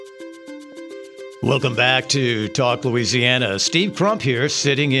Welcome back to Talk Louisiana. Steve Crump here,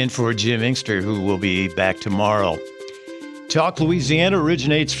 sitting in for Jim Inkster, who will be back tomorrow. Talk Louisiana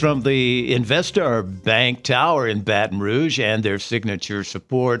originates from the Investor Bank Tower in Baton Rouge and their signature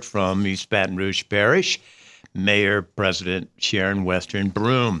support from East Baton Rouge Parish, Mayor President Sharon Western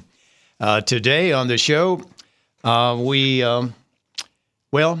Broom. Today on the show,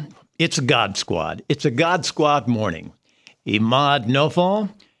 it's a God Squad. It's a God Squad morning. Emad Nofal,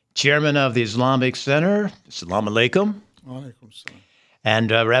 Chairman of the Islamic Center, Assalamu alaikum. Alaikum salam. And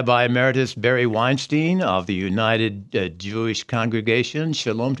Rabbi Emeritus Barry Weinstein of the United Jewish Congregation.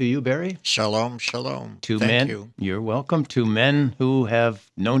 Shalom to you, Barry. Shalom, shalom. Thank you. You're welcome. Two men who have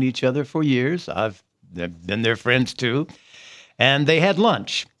known each other for years. I've been their friends too. And they had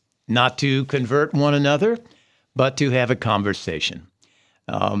lunch, not to convert one another, but to have a conversation.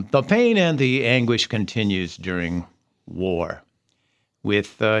 The pain and the anguish continues during war,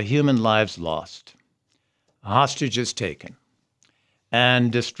 with human lives lost, hostages taken,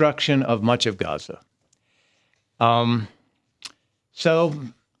 and destruction of much of Gaza. So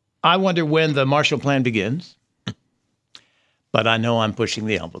I wonder when the Marshall Plan begins, but I know I'm pushing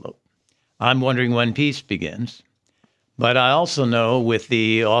the envelope. I'm wondering when peace begins, but I also know with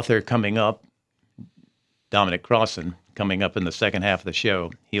the author coming up, Dominic Crossan, coming up in the second half of the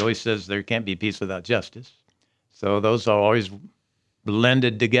show, he always says there can't be peace without justice. So those are always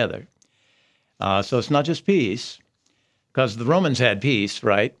blended together. So it's not just peace, because the Romans had peace,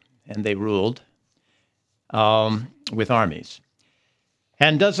 right? And they ruled with armies.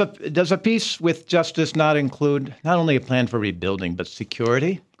 And does a peace with justice not include not only a plan for rebuilding, but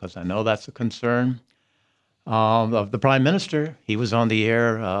security? Because I know that's a concern of the Prime Minister. He was on the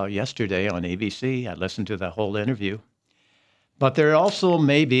air yesterday on ABC. I listened to the whole interview. But there also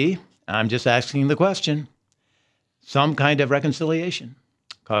may be, I'm just asking the question, some kind of reconciliation,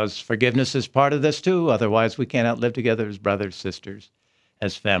 because forgiveness is part of this too. Otherwise, we cannot live together as brothers, sisters,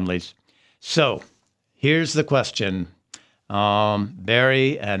 as families. So here's the question.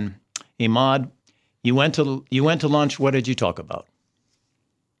 Barry and Emad, you went to lunch. What did you talk about?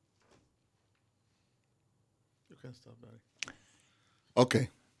 You can start, Barry. Okay.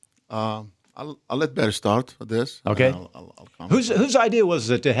 I'll let Barry start with this. Okay. I'll comment. Whose idea was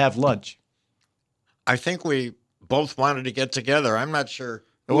it to have lunch? I think we both wanted to get together. I'm not sure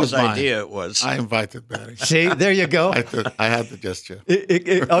It was whose mine. idea it was. I invited Barry. See, there you go. I had the gesture.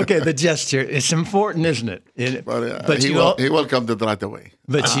 Okay, the gesture. It's important, isn't it? But he welcomed it right away.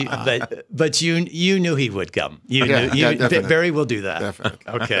 But you knew he would come. You Yeah, knew. yeah, definitely. Barry will do that.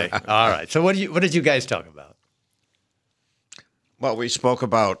 Definitely. Okay. All right. So what did you guys talk about? Well, we spoke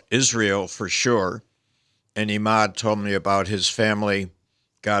about Israel for sure, and Emad told me about his family,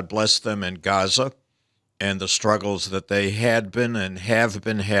 God bless them, in Gaza, and the struggles that they had been and have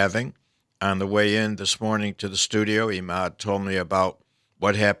been having. On the way in this morning to the studio, Emad told me about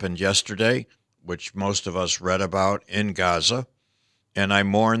what happened yesterday, which most of us read about in Gaza, and I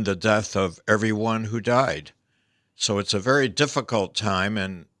mourned the death of everyone who died. So it's a very difficult time,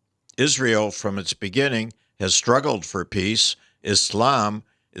 and Israel, from its beginning, has struggled for peace. Islam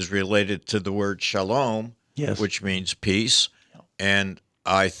is related to the word shalom, Yes. which means peace, and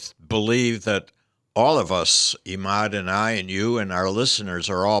I believe that all of us, Emad and I and you and our listeners,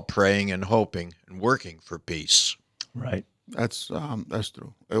 are all praying and hoping and working for peace. Right. That's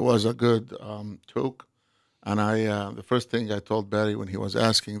true. It was a good talk, and the first thing I told Barry when he was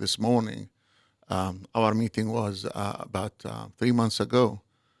asking this morning, our meeting was about 3 months ago,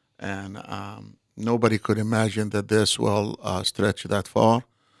 and nobody could imagine that this will stretch that far.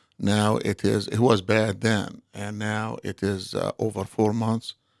 Now it was bad then, and now it is over 4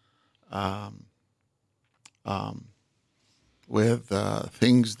 months. With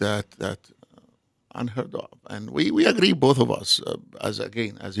things that unheard of, and we agree, both of us.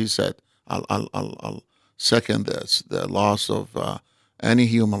 As he said, I'll second this: the loss of any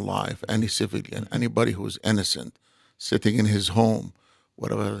human life, any civilian, anybody who's innocent, sitting in his home,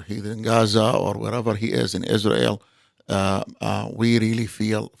 wherever he's in Gaza or wherever he is in Israel. We really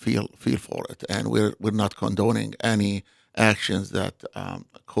feel for it, and we're not condoning any actions that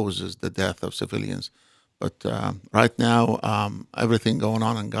causes the death of civilians. But right now, everything going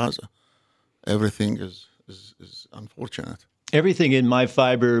on in Gaza, everything is unfortunate. Everything in my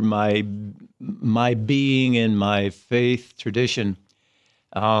fiber, my being, in my faith tradition,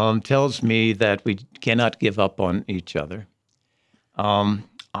 tells me that we cannot give up on each other.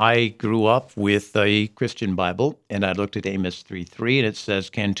 I grew up with a Christian Bible, and I looked at Amos 3:3, and it says,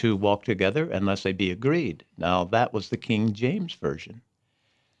 "Can two walk together unless they be agreed?" Now, that was the King James Version.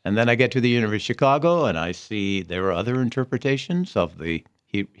 And then I get to the University of Chicago, and I see there are other interpretations of the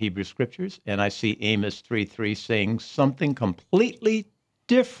Hebrew Scriptures, and I see Amos 3:3 saying something completely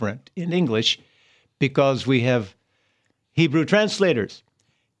different in English because we have Hebrew translators.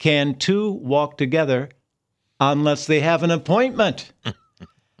 Can two walk together unless they have an appointment?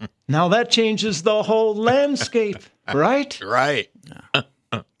 Now that changes the whole landscape, right? Right.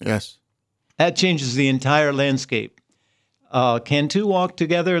 Yes. That changes the entire landscape. Can two walk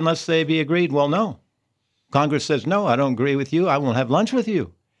together unless they be agreed? Well, no. Congress says, no, I don't agree with you. I won't have lunch with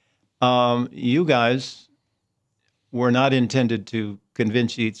you. You guys were not intended to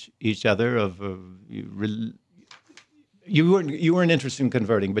convince each other of you weren't interested in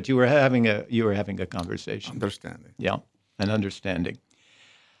converting, but you were having a conversation. Understanding. Yeah, an understanding.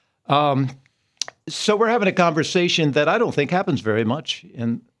 So we're having a conversation that I don't think happens very much,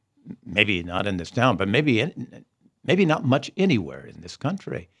 and maybe not in this town, but maybe not much anywhere in this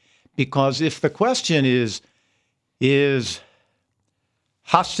country. Because if the question is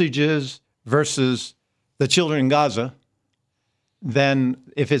hostages versus the children in Gaza, then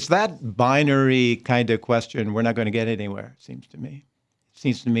if it's that binary kind of question, we're not going to get anywhere, it seems to me. It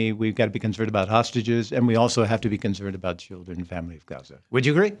seems to me we've got to be concerned about hostages, and we also have to be concerned about children and family of Gaza. Would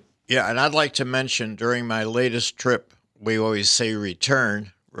you agree? Yeah, and I'd like to mention during my latest trip, we always say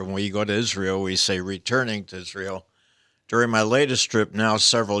return. When we go to Israel, we say returning to Israel. During my latest trip now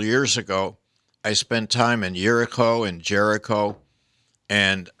several years ago, I spent time in Jericho and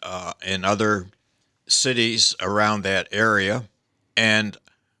in other cities around that area. And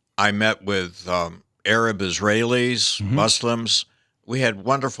I met with Arab Israelis, Muslims. We had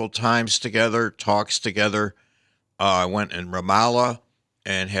wonderful times together, talks together. I went in Ramallah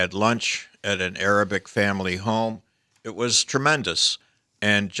and had lunch at an Arabic family home. It was tremendous.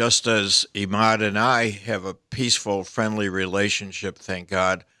 And just as Emad and I have a peaceful, friendly relationship, thank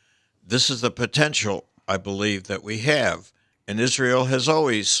God, this is the potential, I believe, that we have. And Israel has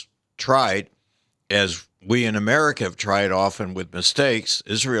always tried, as we in America have tried often with mistakes.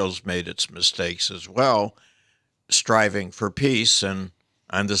 Israel's made its mistakes as well, striving for peace. And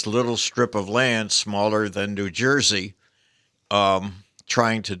on this little strip of land, smaller than New Jersey,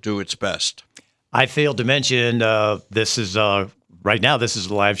 trying to do its best. I failed to mention this is right now. This is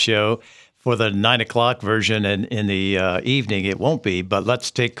a live show. For the 9 o'clock version and in the evening, it won't be. But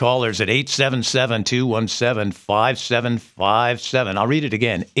let's take callers at 877-217-5757. I'll read it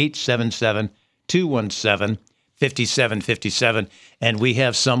again, 877-217-5757. And we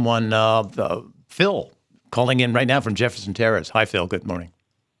have someone, Phil, calling in right now from Jefferson Terrace. Hi, Phil. Good morning.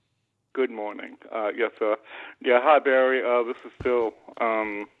 Good morning. Yes, sir. Yeah, hi, Barry. This is Phil.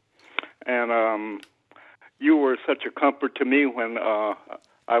 And you were such a comfort to me when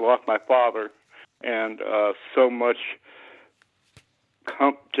I lost my father, and so much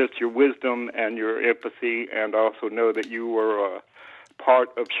just your wisdom and your empathy, and also know that you were part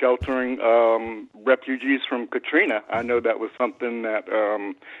of sheltering refugees from Katrina. I know that was something that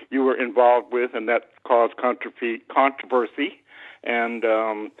you were involved with, and that caused controversy. And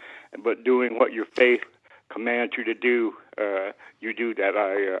but doing what your faith commands you to do, you do that.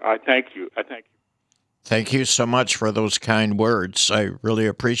 I thank you. I thank you. Thank you so much for those kind words. I really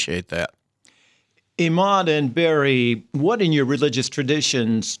appreciate that. Emad and Barry, what in your religious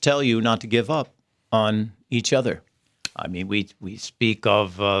traditions tell you not to give up on each other? I mean, we speak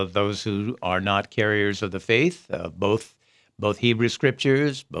of those who are not carriers of the faith. Both Hebrew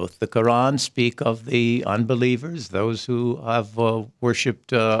Scriptures, both the Quran speak of the unbelievers, those who have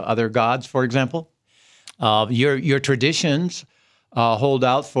worshipped other gods, for example. Your traditions hold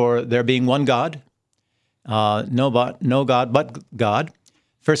out for there being one God. No God but God.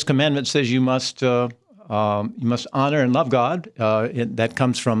 First commandment says you must honor and love God. That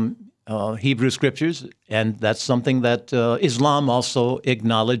comes from Hebrew Scriptures, and that's something that Islam also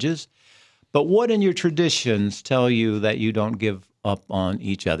acknowledges. But what in your traditions tell you that you don't give up on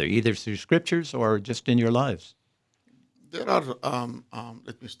each other, either through Scriptures or just in your lives? There are,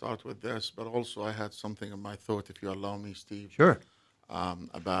 let me start with this, but also I had something in my thought, if you allow me, Steve. Sure.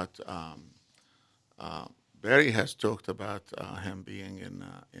 About Barry has talked about him being in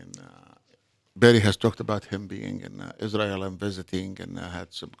Israel and visiting, and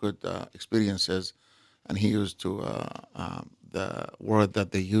had some good experiences. And he used to the word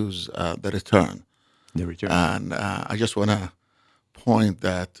that they use, the return. The return. And I just want to point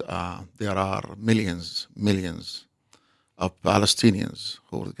that there are millions of Palestinians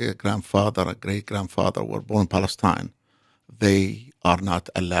whose grandfather or great-grandfather were born in Palestine. They are not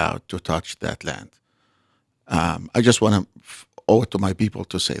allowed to touch that land. I just want to owe it to my people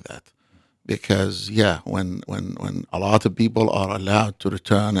to say that, because when a lot of people are allowed to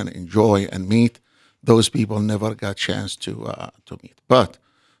return and enjoy and meet, those people never got a chance to meet. But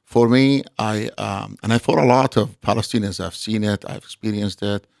For me, and for a lot of Palestinians, I've seen it, I've experienced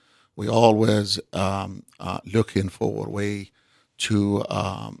it. We always looking for a way to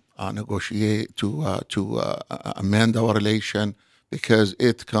negotiate, to amend our relation, because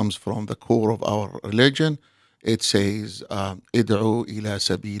it comes from the core of our religion. It says, "Id'u ila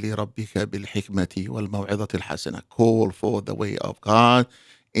sabili rabbika bil hikmati wal maw'izati al hasana." Call for the way of God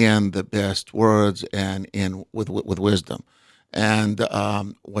in the best words and with wisdom. And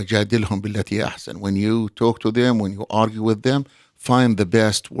وَجَادِلْهُمْ بِالَّتِي أَحْسَنُ. When you talk to them, when you argue with them, find the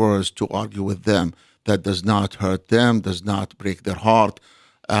best words to argue with them that does not hurt them, does not break their heart.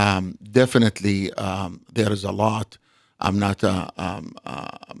 Definitely, there is a lot. I'm not a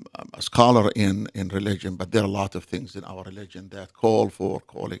scholar in religion, but there are a lot of things in our religion that call for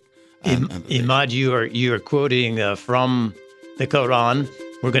calling. Emad, you are quoting from the Quran.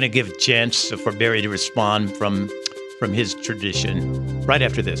 We're going to give a chance for Barry to respond from his tradition right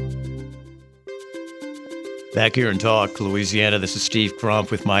after this. Back here in Talk, Louisiana, this is Steve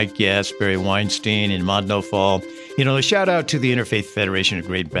Crump with my guest, Barry Weinstein and Emad Nofal. A shout out to the Interfaith Federation of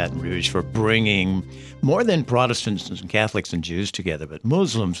Great Baton Rouge for bringing more than Protestants and Catholics and Jews together, but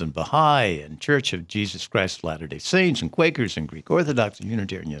Muslims and Baha'i and Church of Jesus Christ of Latter-day Saints and Quakers and Greek Orthodox and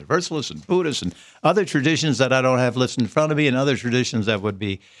Unitarian Universalists and Buddhists and other traditions that I don't have listed in front of me and other traditions that would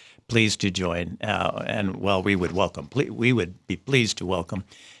be pleased to join. We would be pleased to welcome.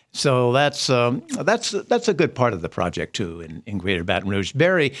 So that's a good part of the project too in Greater Baton Rouge.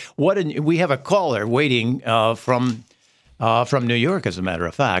 Barry, we have a caller waiting from New York, as a matter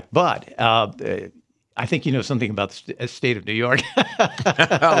of fact. But I think you know something about the state of New York.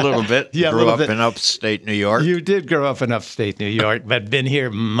 A little bit. Yeah, grew up in upstate New York. You did grow up in upstate New York, but been here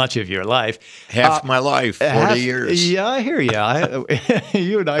much of your life. Half my life, 40 years. Yeah, I hear you.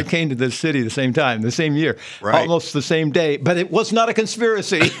 You and I came to this city the same time, the same year, right. Almost the same day. But it was not a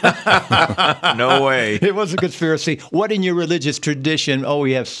conspiracy. No way. It was a conspiracy. What in your religious tradition? Oh,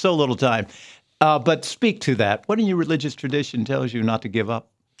 we have so little time. But speak to that. What in your religious tradition tells you not to give up?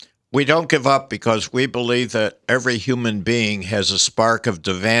 We don't give up because we believe that every human being has a spark of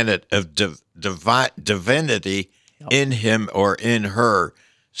divinity in him or in her.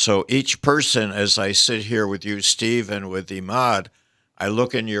 So each person, as I sit here with you, Steve, and with Emad, I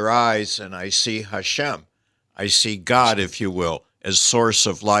look in your eyes and I see Hashem. I see God, if you will, as source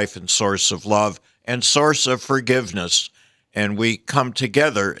of life and source of love and source of forgiveness. And we come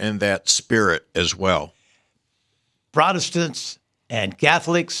together in that spirit as well. Protestants and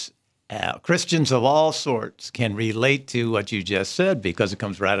Catholics, Christians of all sorts can relate to what you just said because it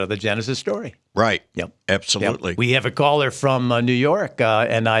comes right out of the Genesis story. Right. Yep. Absolutely. Yep. We have a caller from New York,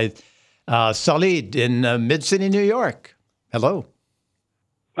 Salid in Mid-City, New York. Hello.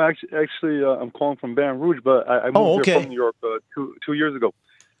 Actually, I'm calling from Baton Rouge, but I moved here from New York 2 years ago.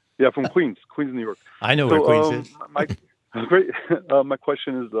 Yeah, from Queens, New York. I know where Queens is. My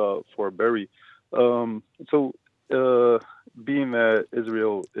question is for Barry. Being that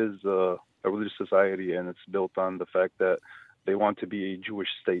Israel is a religious society and it's built on the fact that they want to be a Jewish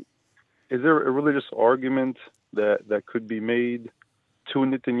state, is there a religious argument that could be made to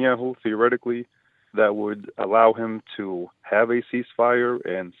Netanyahu, theoretically, that would allow him to have a ceasefire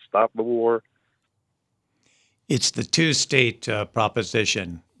and stop the war? It's the two-state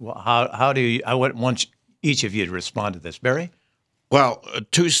proposition. How do you? I want each of you to respond to this. Barry? Well, a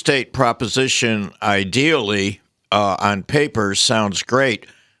two-state proposition, ideally, on paper sounds great,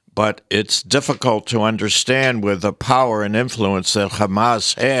 but it's difficult to understand with the power and influence that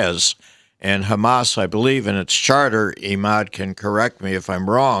Hamas has. And Hamas, I believe, in its charter, Emad can correct me if I'm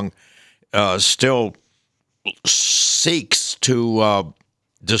wrong, still seeks to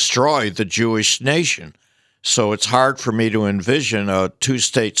destroy the Jewish nation. So it's hard for me to envision a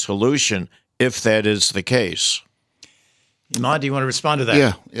two-state solution if that is the case. Emad, do you want to respond to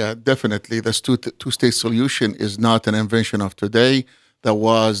that? Yeah, definitely. This two-state solution is not an invention of today. That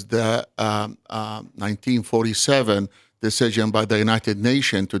was the 1947 decision by the United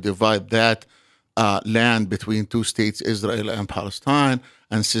Nations to divide that land between two states, Israel and Palestine.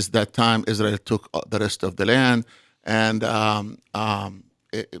 And since that time, Israel took the rest of the land. And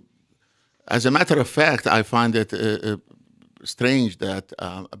as a matter of fact, I find it strange that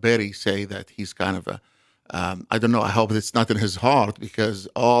Barry say that he's kind of a I don't know. I hope it's not in his heart, because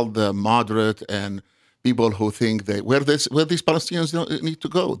all the moderate and people who think where these Palestinians need to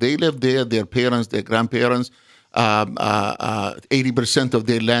go. They live there. Their parents, their grandparents. 80% of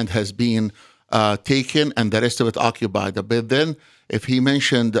their land has been taken and the rest of it occupied. But then if he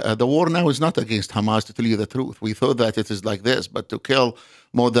mentioned the war now is not against Hamas, to tell you the truth. We thought that it is like this, but to kill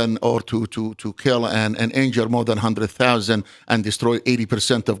more than, or to kill and injure more than 100,000 and destroy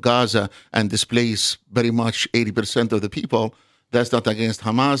 80% of Gaza and displace very much 80% of the people, that's not against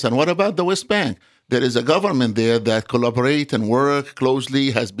Hamas. And what about the West Bank? There is a government there that collaborate and work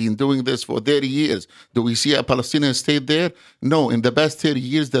closely, has been doing this for 30 years. Do we see a Palestinian state there? No. In the past 30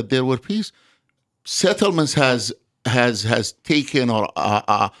 years that there were peace, settlements has taken or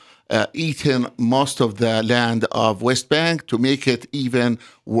eaten most of the land of West Bank to make it even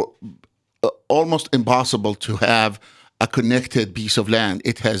almost impossible to have a connected piece of land.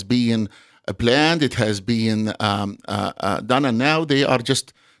 It has been planned, it has been done, and now they are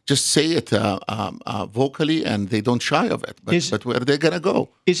just say it vocally, and they don't shy of it. But where are they going to go?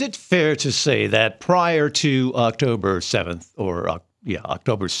 Is it fair to say that prior to October 7th,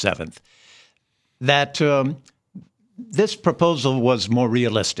 October 7th, that this proposal was more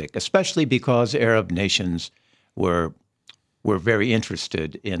realistic, especially because Arab nations were very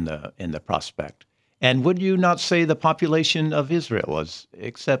interested in the prospect? And would you not say the population of Israel was,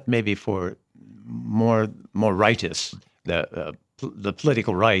 except maybe for more rightists, the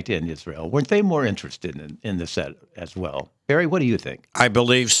political right in Israel, weren't they more interested in this as well? Barry, what do you think? I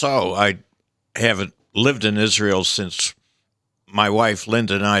believe so. I haven't lived in Israel since my wife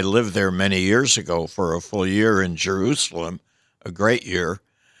Linda and I lived there many years ago for a full year in Jerusalem, a great year,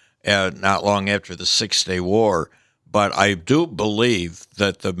 not long after the Six-Day War. But I do believe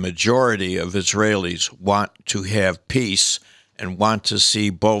that the majority of Israelis want to have peace and want to see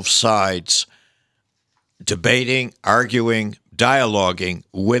both sides debating, arguing, dialoguing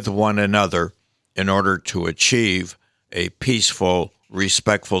with one another in order to achieve a peaceful,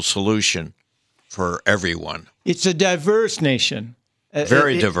 respectful solution for everyone. It's a diverse nation.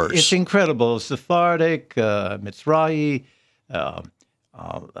 Very diverse. It's incredible. Sephardic, Mitzrahi,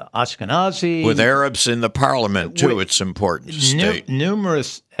 Ashkenazi. With Arabs in the parliament, too, it's important to state.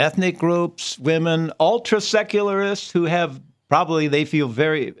 Numerous ethnic groups, women, ultra-secularists who have probably, they feel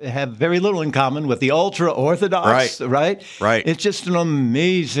have very little in common with the ultra-Orthodox, right? Right. It's just an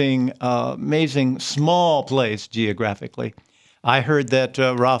amazing small place geographically. I heard that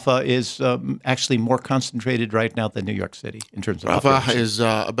Rafah is actually more concentrated right now than New York City in terms of Rafah population. is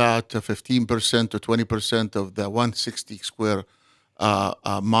about 15% to 20% of the 160 square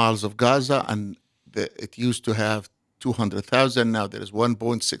miles of Gaza, and it used to have 200,000. Now there is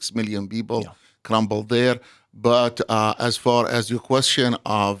 1.6 million people crumbled there. But as far as your question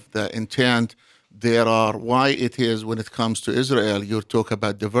of the intent, there are, why it is when it comes to Israel, you talk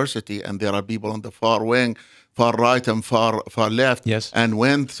about diversity, and there are people on the far wing, far right and far left. Yes. And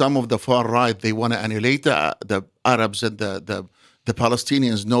when some of the far right, they want to annihilate the Arabs and the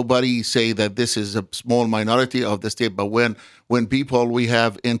Palestinians, nobody say that this is a small minority of the state. But when people we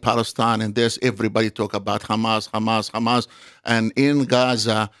have in Palestine and this, everybody talk about Hamas. And in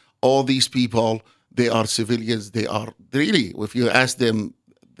Gaza, all these people, they are civilians. They are really, if you ask them,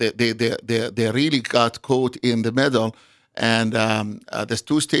 they really got caught in the middle. And this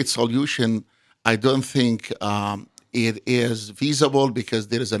two-state solution, I don't think it is feasible, because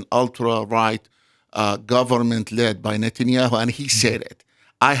there is an ultra-right government led by Netanyahu, and he said it.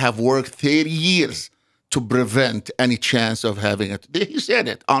 I have worked 30 years to prevent any chance of having it. He said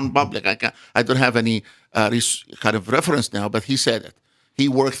it on public. I don't have any kind of reference now, but he said it. He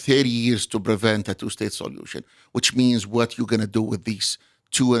worked 30 years to prevent a two-state solution, which means what you're going to do with these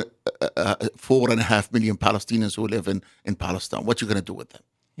 4.5 million Palestinians who live in Palestine. What you're going to do with them?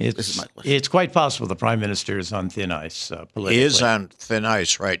 This is my question. It's quite possible the prime minister is on thin ice politically. He is on thin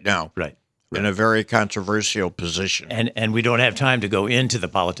ice right now. Right. In a very controversial position. And we don't have time to go into the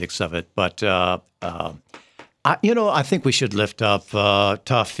politics of it, but I think we should lift up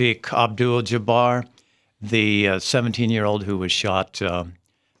Tawfiq Abdul-Jabbar, the 17-year-old who was shot,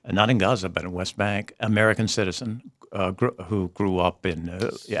 not in Gaza, but in West Bank, American citizen who grew up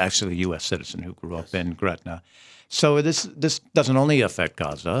in, actually a U.S. citizen who grew up in Gretna. So this doesn't only affect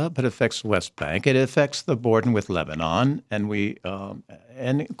Gaza, but it affects West Bank. It affects the border with Lebanon, and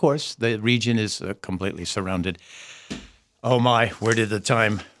and of course the region is completely surrounded. Oh my! Where did the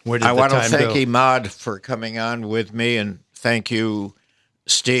time go? I want to thank Emad for coming on with me, and thank you,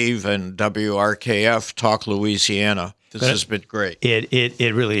 Steve and WRKF Talk Louisiana. This has been great.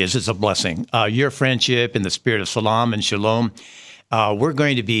 It really is. It's a blessing. Your friendship in the spirit of salam and shalom. We're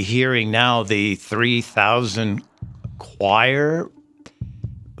going to be hearing now the 3,000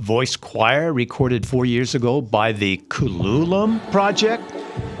 voice choir recorded 4 years ago by the Kululam Project.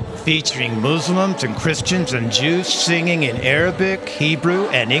 featuring Muslims and Christians and Jews singing in Arabic, Hebrew,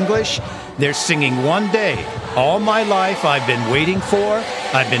 and English. They're singing one day. All my life I've been waiting for,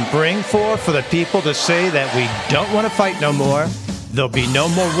 I've been praying for the people to say that we don't want to fight no more. There'll be no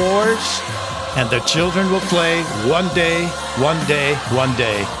more wars, and the children will play one day, one day, one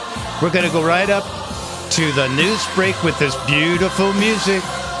day. We're going to go right up to the news break with this beautiful music.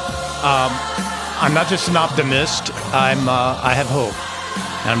 I'm not just an optimist. I have hope.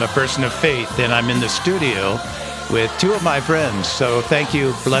 I'm a person of faith, and I'm in the studio with two of my friends. So thank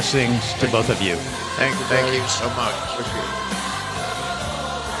you. Blessings to both of you. Thank you so much.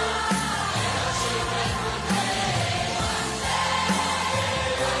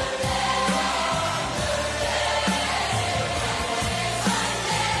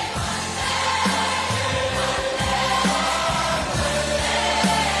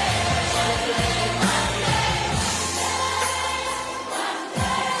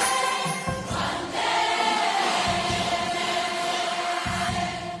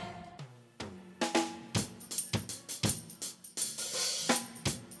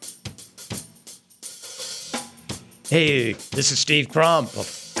 Hey, this is Steve Crump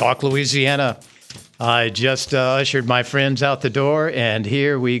of Talk Louisiana. I just ushered my friends out the door, and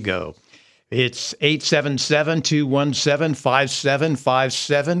here we go. It's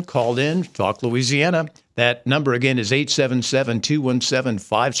 877-217-5757. Called in, Talk Louisiana. That number again is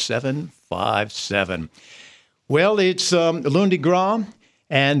 877-217-5757. Well, it's Lundi Gras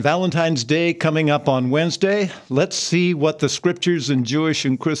and Valentine's Day coming up on Wednesday. Let's see what the scriptures and Jewish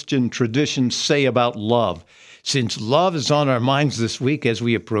and Christian traditions say about love. Since love is on our minds this week as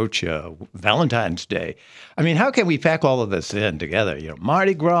we approach Valentine's Day. I mean, how can we pack all of this in together? You know,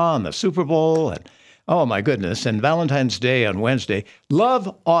 Mardi Gras and the Super Bowl and, oh my goodness, and Valentine's Day on Wednesday.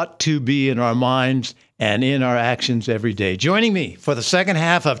 Love ought to be in our minds and in our actions every day. Joining me for the second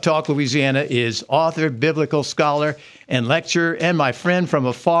half of Talk Louisiana is author, biblical scholar, and lecturer, and my friend from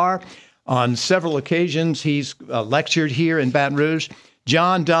afar. On several occasions, he's lectured here in Baton Rouge,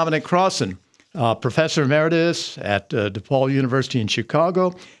 John Dominic Crossan. Professor Emeritus at DePaul University in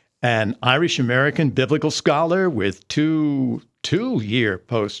Chicago, an Irish-American biblical scholar with two-year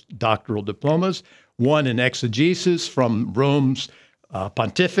postdoctoral diplomas, one in exegesis from Rome's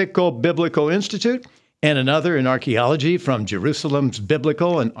Pontifical Biblical Institute, and another in archaeology from Jerusalem's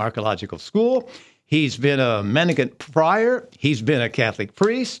Biblical and Archaeological School. He's been a mendicant prior. He's been a Catholic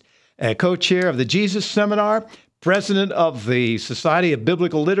priest, a co-chair of the Jesus Seminar, president of the Society of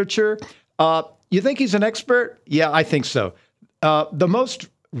Biblical Literature. You think he's an expert? Yeah, I think so. The most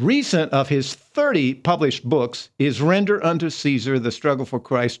recent of his 30 published books is Render Unto Caesar, The Struggle for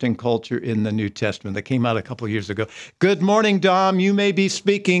Christ and Culture in the New Testament, that came out a couple of years ago. Good morning, Dom. You may be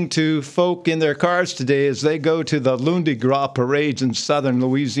speaking to folk in their cars today as they go to the Lundi Gras parades in southern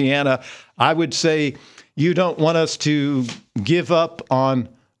Louisiana. I would say you don't want us to give up on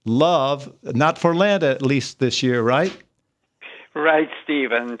love, not for Lent at least this year, right? Right,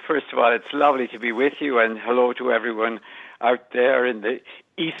 Steve. And first of all, it's lovely to be with you, and hello to everyone out there in the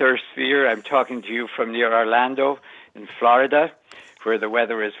ether sphere. I'm talking to you from near Orlando in Florida, where the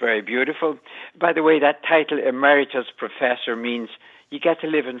weather is very beautiful. By the way, that title, Emeritus Professor, means you get to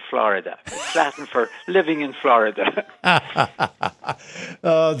live in Florida. It's Latin for living in Florida.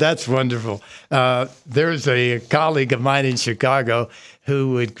 Oh, that's wonderful. There's a colleague of mine in Chicago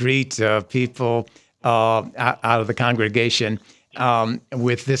who would greet people out of the congregation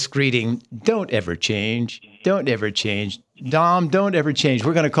with this greeting: don't ever change. Don't ever change. Dom, don't ever change.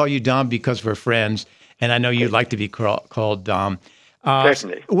 We're going to call you Dom because we're friends, and I know you'd like to be called Dom.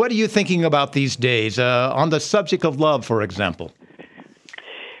 Certainly. What are you thinking about these days on the subject of love, for example?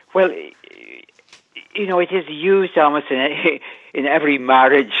 Well, you know, it is used almost in every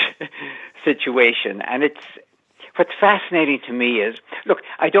marriage situation, and what's fascinating to me is, look,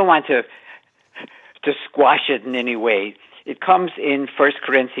 I don't want to squash it in any way. It comes in 1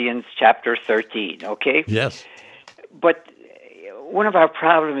 Corinthians chapter 13, okay? Yes. But one of our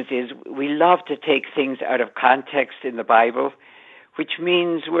problems is we love to take things out of context in the Bible, which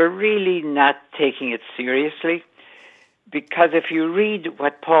means we're really not taking it seriously. Because if you read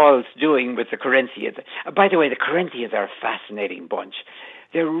what Paul's doing with the Corinthians, by the way, the Corinthians are a fascinating bunch.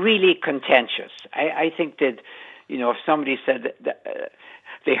 They're really contentious. I think that, you know, if somebody said that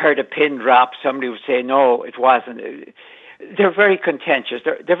they heard a pin drop, somebody would say, no, it wasn't. They're very contentious.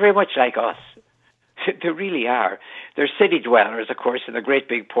 They're very much like us. They really are. They're city dwellers, of course, in a great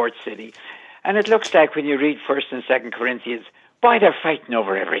big port city. And it looks like when you read 1st and 2nd Corinthians, boy, they're fighting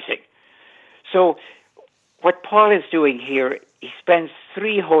over everything. So what Paul is doing here, he spends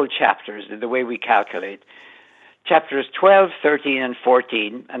 3 whole chapters, in the way we calculate, chapters 12, 13, and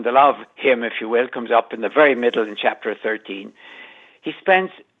 14, and the love hymn, if you will, comes up in the very middle in chapter 13. He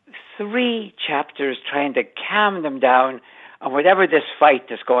spends 3 chapters trying to calm them down on whatever this fight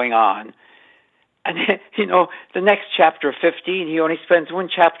is going on. And, the next chapter, 15, he only spends 1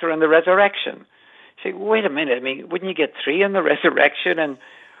 chapter on the resurrection. You say, wait a minute, I mean, wouldn't you get 3 on the resurrection? And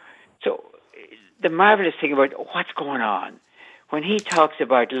so the marvelous thing about what's going on, when he talks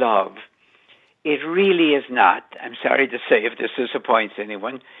about love, it really is not, I'm sorry to say if this disappoints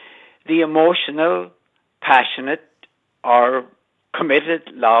anyone, the emotional, passionate, or committed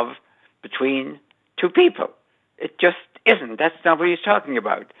love between 2 people. It just isn't. That's not what he's talking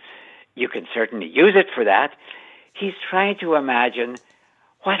about. You can certainly use it for that. He's trying to imagine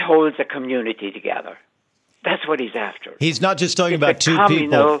what holds a community together. That's what he's after. He's not just talking about 2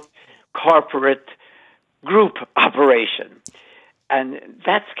 communal, people. Corporate group operation. And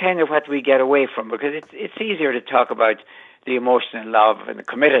that's kind of what we get away from, because it's easier to talk about the emotional love and the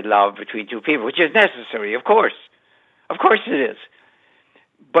committed love between 2 people, which is necessary, of course. Of course it is.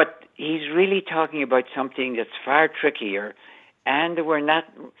 But he's really talking about something that's far trickier, and we're not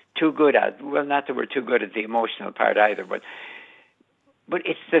too good at. Well, not that we're too good at the emotional part either, but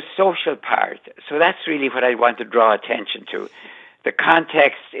it's the social part. So that's really what I want to draw attention to. The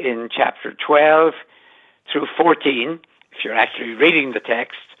context in chapter 12 through 14, if you're actually reading the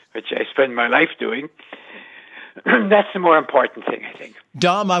text, which I spend my life doing, that's the more important thing, I think.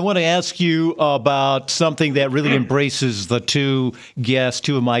 Dom, I want to ask you about something that really embraces the 2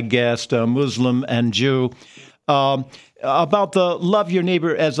 of my guests, Muslim and Jew, about the love your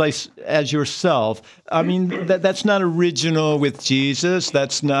neighbor as yourself. I mean, that's not original with Jesus.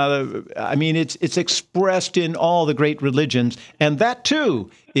 That's not it's expressed in all the great religions, and that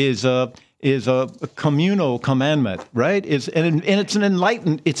too is a communal commandment, right? And it's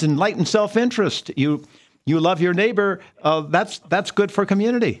enlightened self-interest. You love your neighbor. That's good for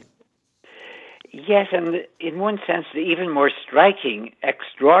community. Yes, and in one sense, the even more striking,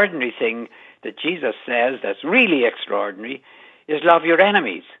 extraordinary thing that Jesus says that's really extraordinary is love your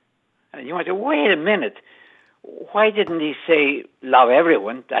enemies. And you might say, wait a minute, why didn't he say love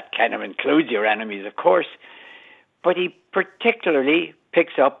everyone? That kind of includes your enemies, of course. But he particularly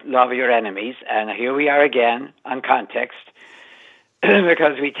picks up love your enemies, and here we are again on context,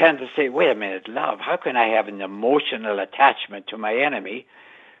 because we tend to say, wait a minute, love, how can I have an emotional attachment to my enemy?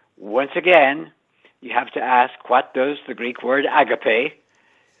 Once again, you have to ask, what does the Greek word agape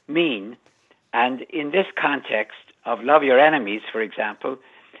mean? And in this context of love your enemies, for example,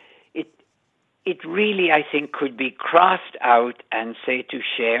 it really, I think, could be crossed out and say to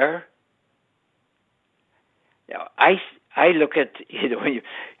share. Now, I look at, when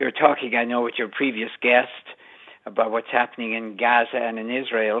you're talking, I know, with your previous guest about what's happening in Gaza and in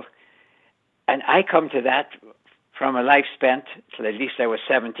Israel, and I come to that from a life spent, till at least I was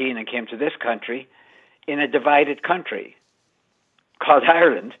 17 and came to this country, in a divided country called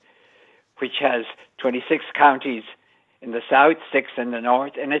Ireland, which has 26 counties in the south, 6 in the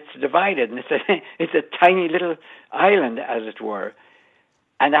north, and it's divided, and it's a tiny little island, as it were.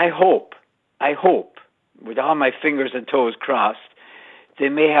 And I hope, with all my fingers and toes crossed, they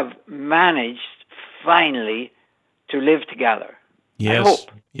may have managed finally to live together. Yes, I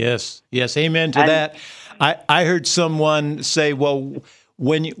hope. yes, amen to that. I heard someone say, well,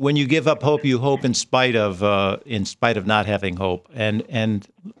 when you give up hope, you hope in spite of not having hope. And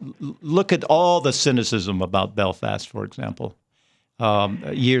look at all the cynicism about Belfast, for example,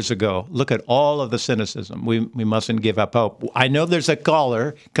 years ago. Look at all of the cynicism. We mustn't give up hope. I know there's a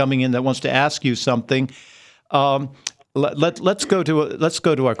caller coming in that wants to ask you something. Let's go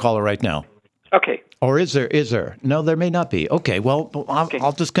to our caller right now. Okay. Or is there? No, there may not be. Okay. Well,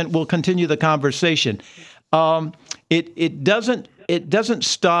 we'll continue the conversation. It doesn't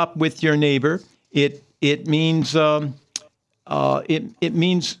stop with your neighbor. It means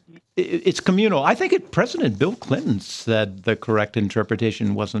it's communal. I think President Bill Clinton said the correct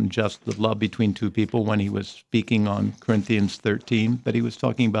interpretation wasn't just the love between 2 people when he was speaking on Corinthians 13, but he was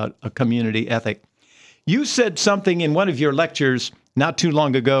talking about a community ethic. You said something in one of your lectures not too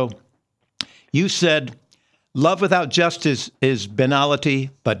long ago. You said, love without justice is banality,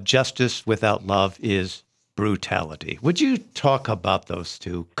 but justice without love is brutality. Would you talk about those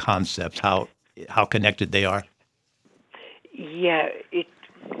 2 concepts, how connected they are? Yeah,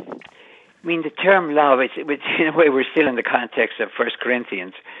 the term love, in a way, we're still in the context of 1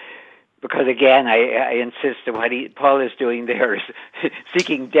 Corinthians, because again, I insist that what Paul is doing there is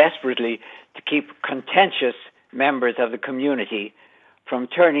seeking desperately to keep contentious members of the community from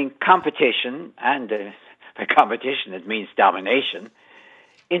turning competition, and by competition it means domination,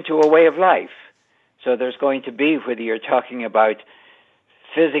 into a way of life. So there's going to be, whether you're talking about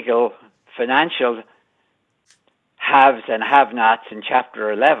physical, financial haves and have-nots in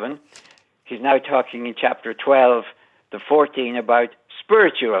chapter 11, he's now talking in chapter 12 to 14 about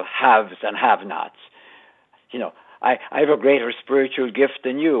spiritual haves and have-nots. You know, I have a greater spiritual gift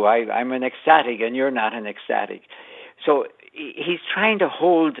than you. I'm an ecstatic and you're not an ecstatic. So he's trying to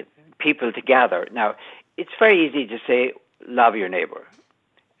hold people together. Now, it's very easy to say, love your neighbor.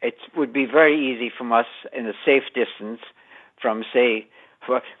 It would be very easy from us in a safe distance from, say,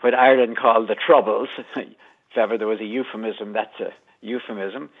 what Ireland called the Troubles, if ever there was a euphemism, that's a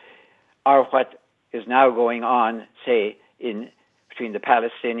euphemism, or what is now going on, say, between the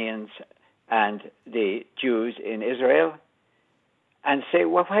Palestinians and the Jews in Israel, and say,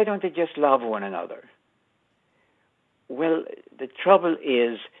 well, why don't they just love one another? Well, the trouble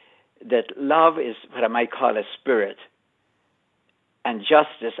is that love is what I might call a spirit, and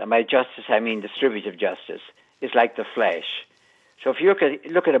justice, and by justice I mean distributive justice, is like the flesh. So if you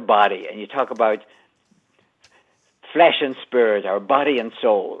look at a body and you talk about flesh and spirit, or body and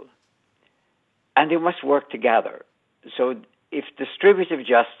soul, and they must work together. So if distributive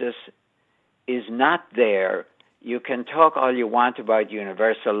justice is not there, you can talk all you want about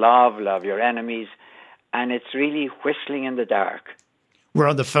universal love your enemies, and it's really whistling in the dark. We're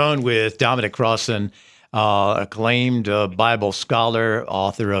on the phone with Dominic Crossan, acclaimed Bible scholar,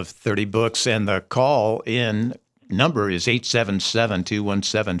 author of 30 books, and the call-in number is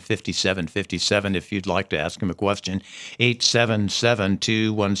 877-217-5757 if you'd like to ask him a question.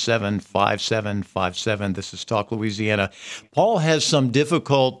 877-217-5757. This is Talk Louisiana. Paul has some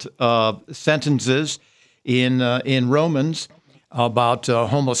difficult sentences in Romans about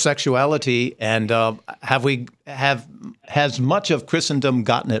homosexuality, and has much of Christendom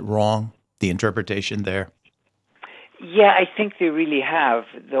gotten it wrong, the interpretation there? Yeah, I think they really have,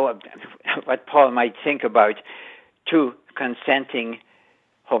 though what Paul might think about two consenting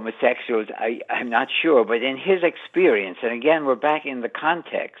homosexuals, I'm not sure, but in his experience, and again, we're back in the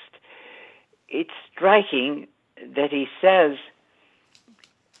context, it's striking that he says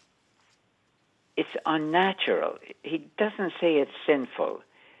it's unnatural. He doesn't say it's sinful.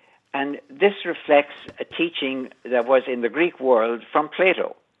 And this reflects a teaching that was in the Greek world from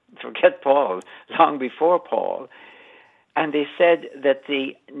Plato. Forget Paul, long before Paul. And they said that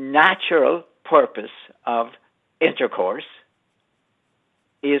the natural purpose of intercourse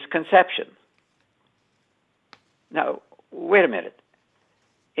is conception. Now, wait a minute.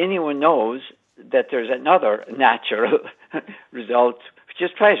 Anyone knows that there's another natural result, which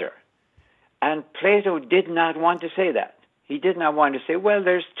is pleasure. And Plato did not want to say that. He did not want to say, well,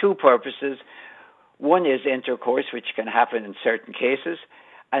 there's two purposes. One is intercourse, which can happen in certain cases,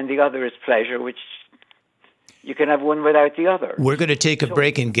 and the other is pleasure, which you can have one without the other. We're going to take a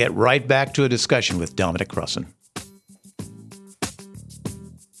break and get right back to a discussion with Dominic Crossan.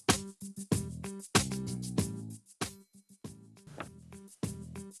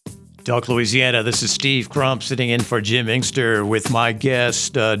 Talk Louisiana, this is Steve Crump sitting in for Jim Inkster with my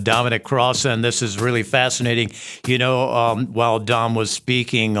guest, Dominic Crossan. This is really fascinating. You know, while Dom was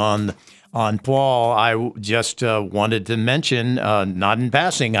speaking on Paul, I just wanted to mention, not in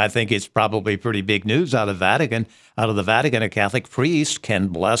passing, I think it's probably pretty big news out of the Vatican. A Catholic priest can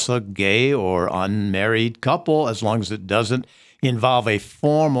bless a gay or unmarried couple as long as it doesn't involve a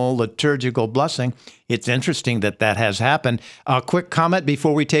formal liturgical blessing. It's interesting that has happened. A quick comment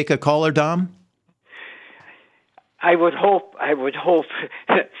before we take a caller, Dom? I would hope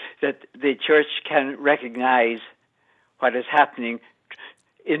that the Church can recognize what is happening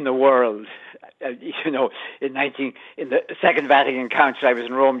in the world. In the Second Vatican Council, I was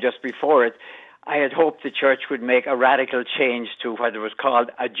in Rome just before it. I had hoped the Church would make a radical change to what was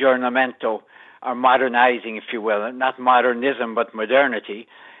called aggiornamento, or modernizing, if you will, not modernism, but modernity.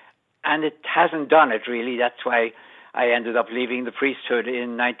 And it hasn't done it, really. That's why I ended up leaving the priesthood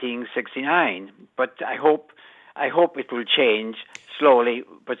in 1969. But I hope it will change slowly,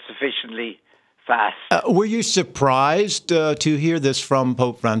 but sufficiently fast. Were you surprised to hear this from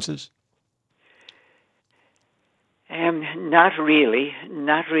Pope Francis? Not really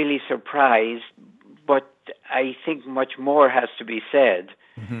surprised, but I think much more has to be said.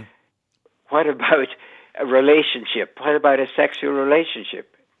 Mm-hmm. What about a relationship? What about a sexual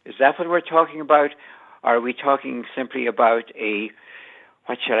relationship? Is that what we're talking about? Or are we talking simply about a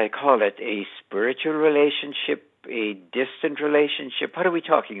spiritual relationship, a distant relationship? What are we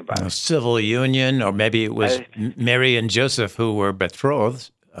talking about? A civil union, or maybe it was Mary and Joseph who were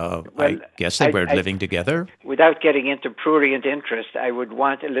betrothed. I guess they were living together. Without getting into prurient interest, I would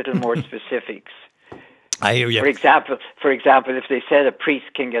want a little more specifics. I hear you. For example, if they said a priest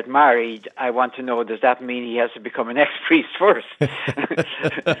can get married, I want to know, does that mean he has to become an ex-priest first?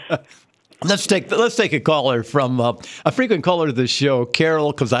 Let's take a caller from a frequent caller to the show,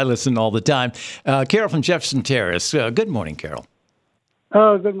 Carol, because I listen all the time. Carol from Jefferson Terrace. Good morning, Carol.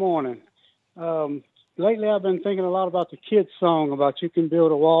 Good morning. Lately, I've been thinking a lot about the kids' song about you can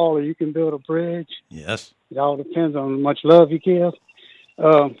build a wall or you can build a bridge. Yes. It all depends on how much love you give.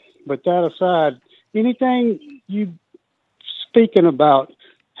 But that aside, anything you speaking about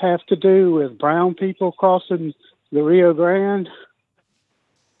have to do with brown people crossing the Rio Grande?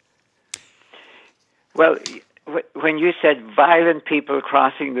 Well, when you said violent people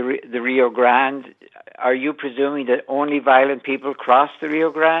crossing the Rio Grande, are you presuming that only violent people cross the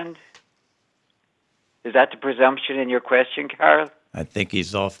Rio Grande? Is that the presumption in your question, Carol? I think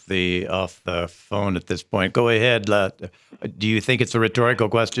he's off the phone at this point. Go ahead. Do you think it's a rhetorical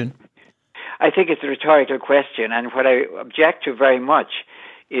question? I think it's a rhetorical question, and what I object to very much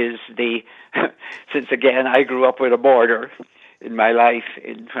is since again I grew up with a border in my life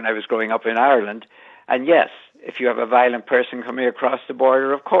when I was growing up in Ireland, and yes, if you have a violent person coming across the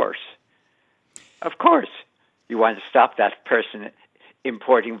border, of course, you want to stop that person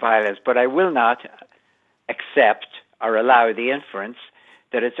importing violence, but I will not accept or allow the inference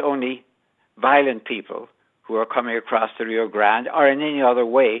that it's only violent people who are coming across the Rio Grande or in any other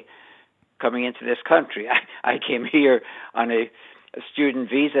way coming into this country. I came here on a student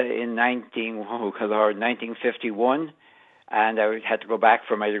visa in 1951, and I had to go back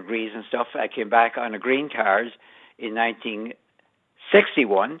for my degrees and stuff. I came back on a green card in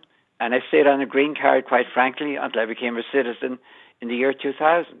 1961, and I stayed on a green card, quite frankly, until I became a citizen in the year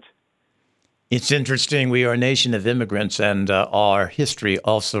 2000. It's interesting. We are a nation of immigrants, and our history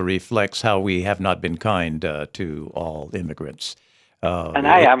also reflects how we have not been kind to all immigrants. And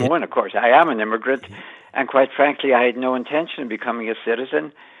I am one, of course. I am an immigrant, and quite frankly, I had no intention of becoming a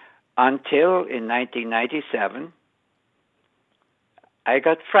citizen until in 1997, I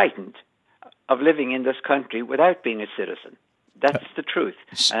got frightened of living in this country without being a citizen. That's the truth.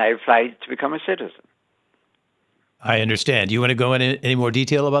 And I applied to become a citizen. I understand. You want to go into any more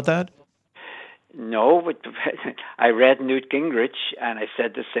detail about that? No, but I read Newt Gingrich, and I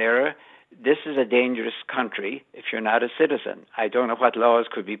said to Sarah, this is a dangerous country if you're not a citizen. I don't know what laws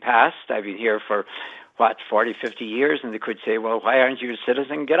could be passed. I've been here for, 40, 50 years, and they could say, well, why aren't you a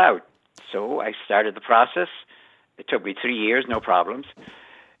citizen? Get out. So I started the process. It took me 3 years, no problems.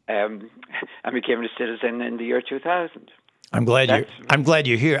 I became a citizen in the year 2000. I'm glad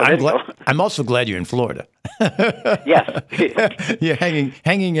you're here. I'm also glad you're in Florida. Yes. You're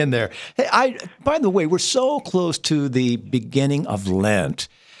hanging in there. Hey, by the way, we're so close to the beginning of Lent.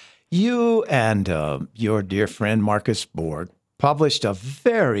 You and your dear friend Marcus Borg published a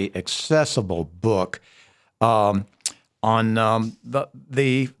very accessible book on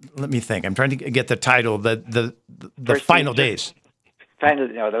the. Let me think. I'm trying to get the title. The final days.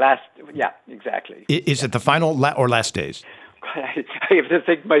 The last. Yeah, exactly. Is it the final or last days? I have to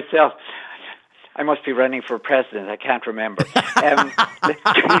think myself. I must be running for president. I can't remember.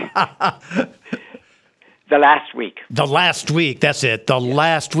 The last week. The last week. That's it. The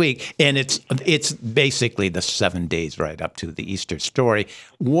last week, and it's basically the 7 days right up to the Easter story.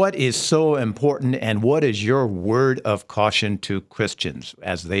 What is so important, and what is your word of caution to Christians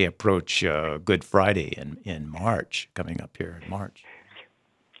as they approach Good Friday in March, coming up here in March?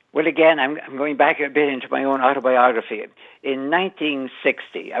 Well, again, I'm going back a bit into my own autobiography. In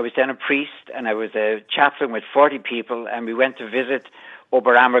 1960, I was then a priest, and I was a chaplain with 40 people, and we went to visit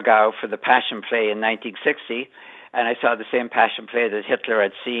Oberammergau for the Passion Play in 1960, and I saw the same Passion Play that Hitler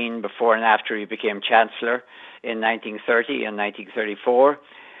had seen before and after he became Chancellor in 1930 and 1934.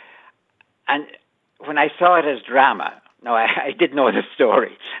 And when I saw it as drama, now I did know the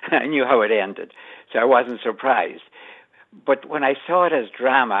story. I knew how it ended, so I wasn't surprised. But when I saw it as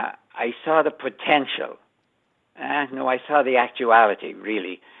drama, I saw the potential, I saw the actuality,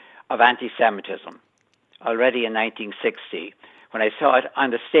 really, of anti-Semitism already in 1960, when I saw it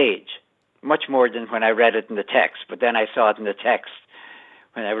on the stage, much more than when I read it in the text, but then I saw it in the text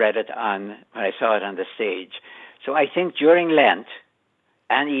when I saw it on the stage. So I think during Lent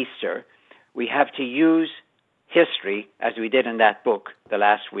and Easter, we have to use history, as we did in that book the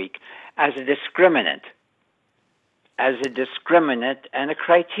last week, as a discriminant and a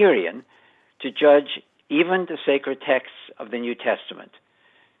criterion to judge even the sacred texts of the New Testament,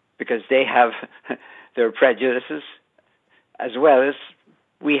 because they have their prejudices as well as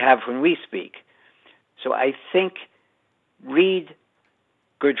we have when we speak. So I think read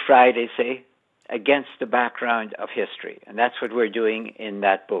Good Friday, say, against the background of history. And that's what we're doing in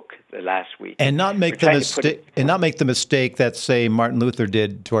that book the last week. And not make the mistake that, say, Martin Luther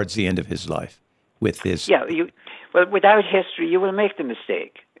did towards the end of his life with his... Yeah, well, without history, you will make the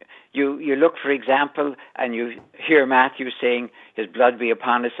mistake. You look, for example, and you hear Matthew saying, his blood be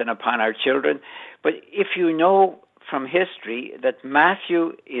upon us and upon our children. But if you know from history that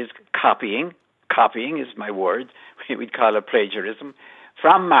Matthew is copying is my word, we'd call it plagiarism,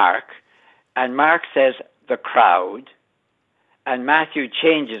 from Mark, and Mark says the crowd, and Matthew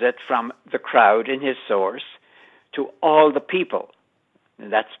changes it from the crowd in his source to all the people.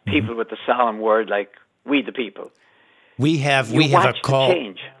 And that's people with the solemn word like we the people. We have a call.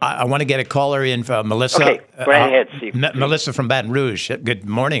 I want to get a caller in from Melissa. Okay, go ahead, Steve. Melissa from Baton Rouge. Good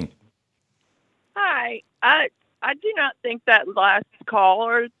morning. Hi. I do not think that last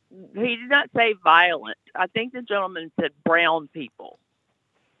caller, he did not say violent. I think the gentleman said brown people.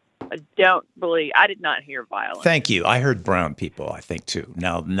 I did not hear violent. Thank you. I heard brown people, I think, too.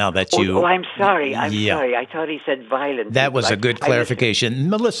 Now that you... Oh, I'm sorry. Sorry. I thought he said violent. That was a good clarification.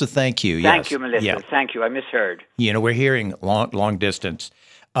 Melissa, thank you. Thank you, Melissa. Yeah. Thank you. I misheard. We're hearing long distance.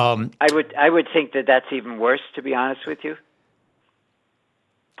 I would think that that's even worse, to be honest with you.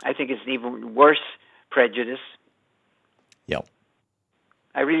 I think it's even worse prejudice. Yeah.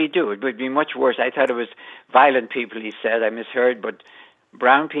 I really do. It would be much worse. I thought it was violent people, he said. I misheard, but...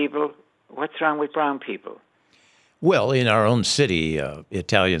 Brown people? What's wrong with brown people? Well, in our own city,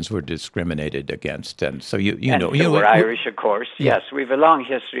 Italians were discriminated against, and so we're Irish, of course. Yeah. Yes, we have a long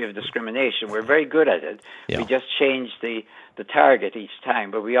history of discrimination. We're very good at it. Yeah. We just change the target each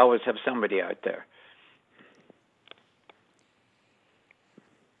time, but we always have somebody out there.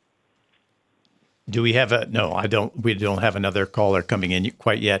 Do we have No, I don't. We don't have another caller coming in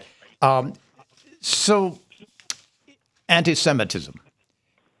quite yet. So, anti-Semitism.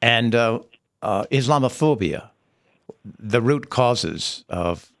 And Islamophobia, the root causes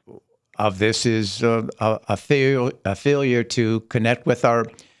of this is a failure to connect with the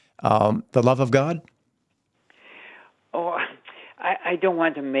love of God. Oh, I don't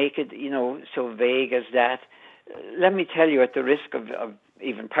want to make it so vague as that. Let me tell you, at the risk of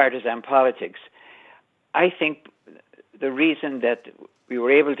even partisan politics, I think the reason that we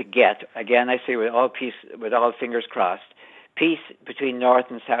were able to get, again, I say with all fingers crossed, peace between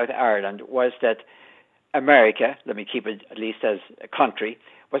North and South Ireland was that America, let me keep it at least as a country,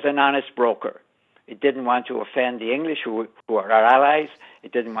 was an honest broker. It didn't want to offend the English, who are our allies.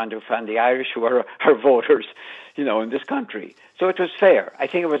 It didn't want to offend the Irish, who are our voters, in this country. So it was fair. I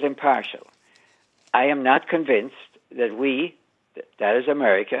think it was impartial. I am not convinced that that is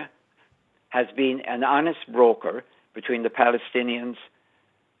America, has been an honest broker between the Palestinians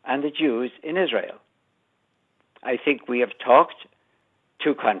and the Jews in Israel. I think we have talked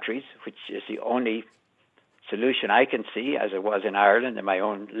two countries, which is the only solution I can see, as it was in Ireland in my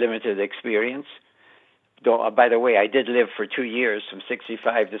own limited experience. Though, by the way, I did live for 2 years, from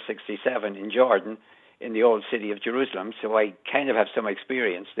 65 to 67, in Jordan, in the old city of Jerusalem, so I kind of have some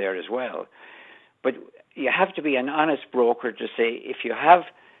experience there as well. But you have to be an honest broker to say, if you have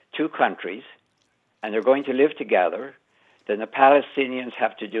two countries and they're going to live together, then the Palestinians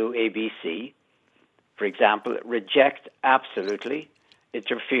have to do ABC. For example, reject absolutely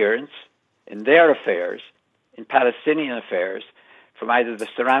interference in their affairs, in Palestinian affairs, from either the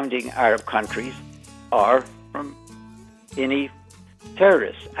surrounding Arab countries or from any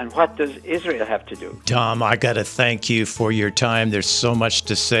terrorists. And what does Israel have to do? Tom, I got to thank you for your time. There's so much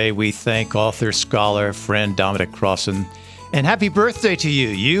to say. We thank author, scholar, friend Dominic Crossan. And happy birthday to you.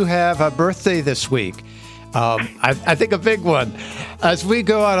 You have a birthday this week. I think a big one. As we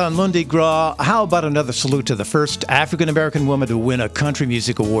go out on Lundi Gras, how about another salute to the first African-American woman to win a country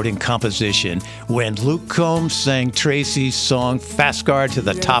music award in composition when Luke Combs sang Tracy's song Fast Car to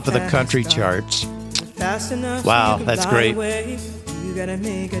the top of the country charts. Wow, that's great. A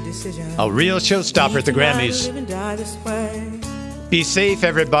real showstopper at the Grammys. Be safe,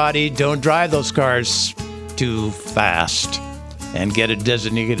 everybody. Don't drive those cars too fast. And get a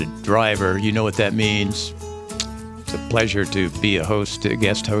designated driver. You know what that means. It's a pleasure to be a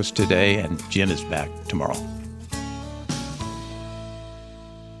guest host today, and Jim is back tomorrow.